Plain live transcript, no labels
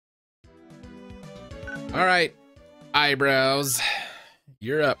All right, eyebrows,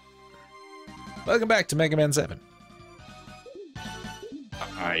 you're up. Welcome back to Mega Man 7.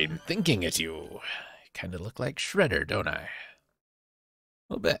 I'm thinking at you. I kind of look like Shredder, don't I? A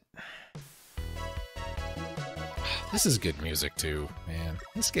little bit. This is good music too, man.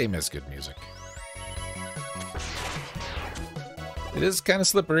 This game has good music. It is kind of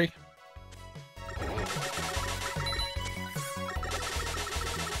slippery.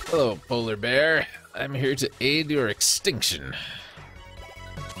 Hello, polar bear. I'm here to aid your extinction.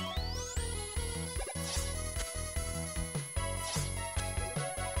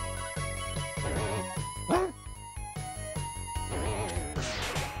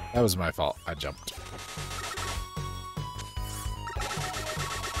 That was my fault. I jumped.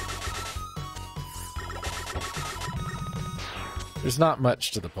 There's not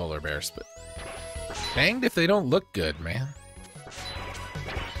much to the polar bears, but danged if they don't look good, man.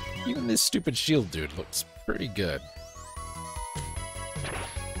 Even this stupid shield dude looks pretty good.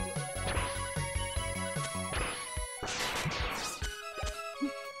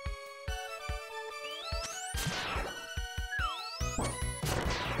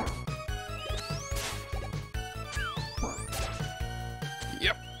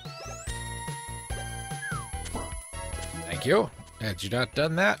 Yep. Thank you. Had you not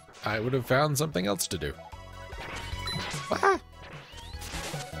done that, I would have found something else to do. Ah!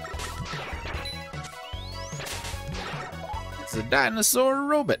 It's a dinosaur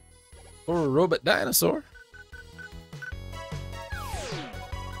robot. Or a robot dinosaur.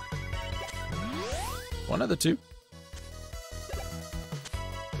 One of the two.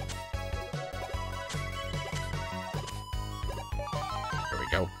 There we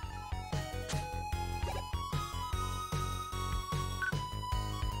go.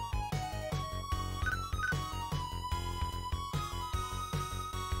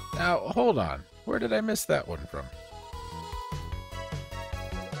 Now, hold on. Where did I miss that one from?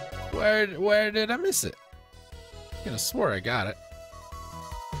 Where did I miss it? I could have swore I got it.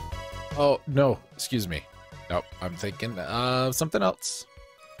 Oh, no. Excuse me. Nope. I'm thinking of something else.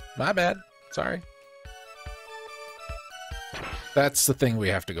 My bad. Sorry. That's the thing we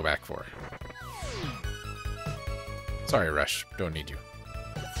have to go back for. Sorry, Rush. Don't need you.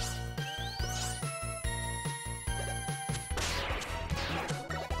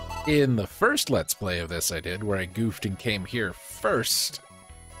 In the first Let's Play of this I did, where I goofed and came here first,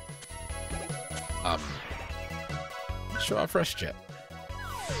 show off Rush Jet.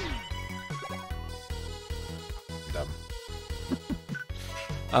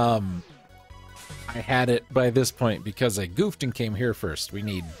 Dumb. I had it by this point because I goofed and came here first. We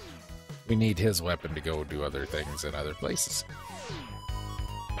need his weapon to go do other things in other places.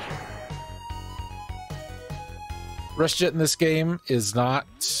 Rush Jet in this game is not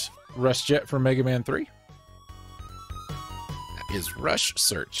Rush Jet from Mega Man 3. That is Rush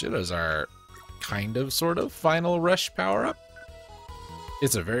Search. It is our kind of, sort of, final Rush power-up.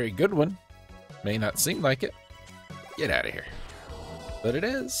 It's a very good one. May not seem like it. Get out of here. But it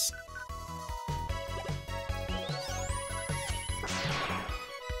is.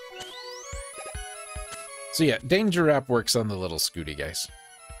 So yeah, Danger Wrap works on the little Scooty guys.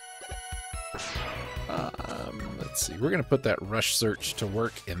 Let's see. We're going to put that Rush Search to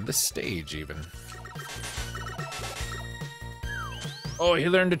work in this stage, even. Oh, he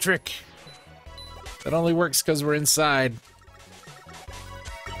learned a trick. That only works because we're inside.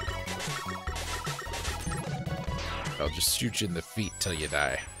 I'll just shoot you in the feet till you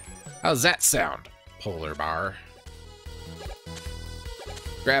die. How's that sound, polar bar?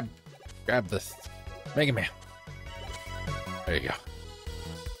 Grab the Mega Man. There you go.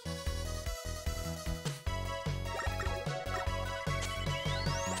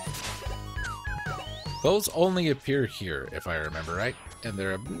 Those only appear here, if I remember right, and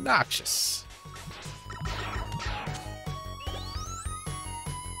they're obnoxious.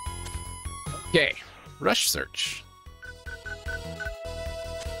 Okay, Rush Search.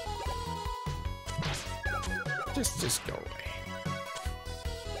 Just go away.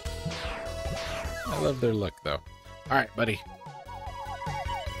 I love their look, though. All right, buddy.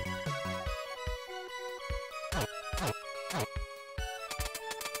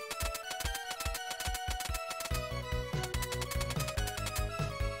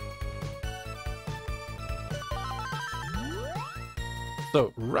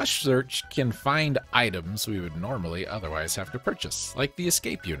 So, Rush Search can find items we would normally otherwise have to purchase, like the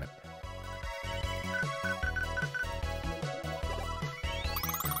escape unit.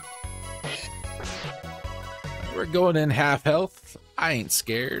 We're going in half health. I ain't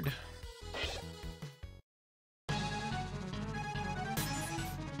scared.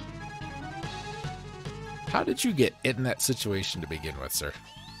 How did you get in that situation to begin with, sir?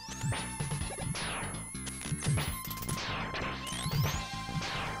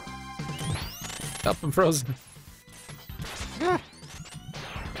 Up, I'm frozen. Ah.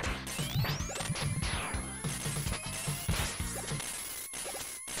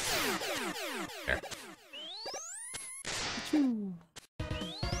 There. Choo.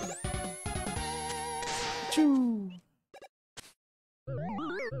 Choo.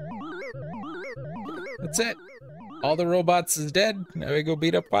 That's it. All the robots is dead. Now we go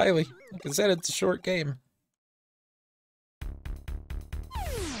beat up Wiley. Like I said, it's a short game.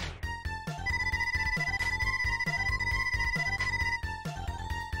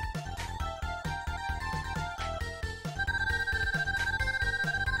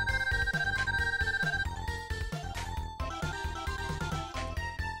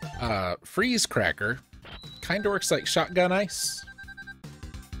 Freeze Cracker kind of works like shotgun ice.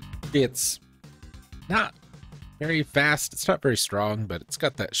 It's not very fast, it's not very strong, but it's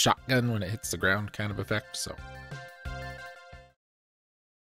got that shotgun when it hits the ground kind of effect, so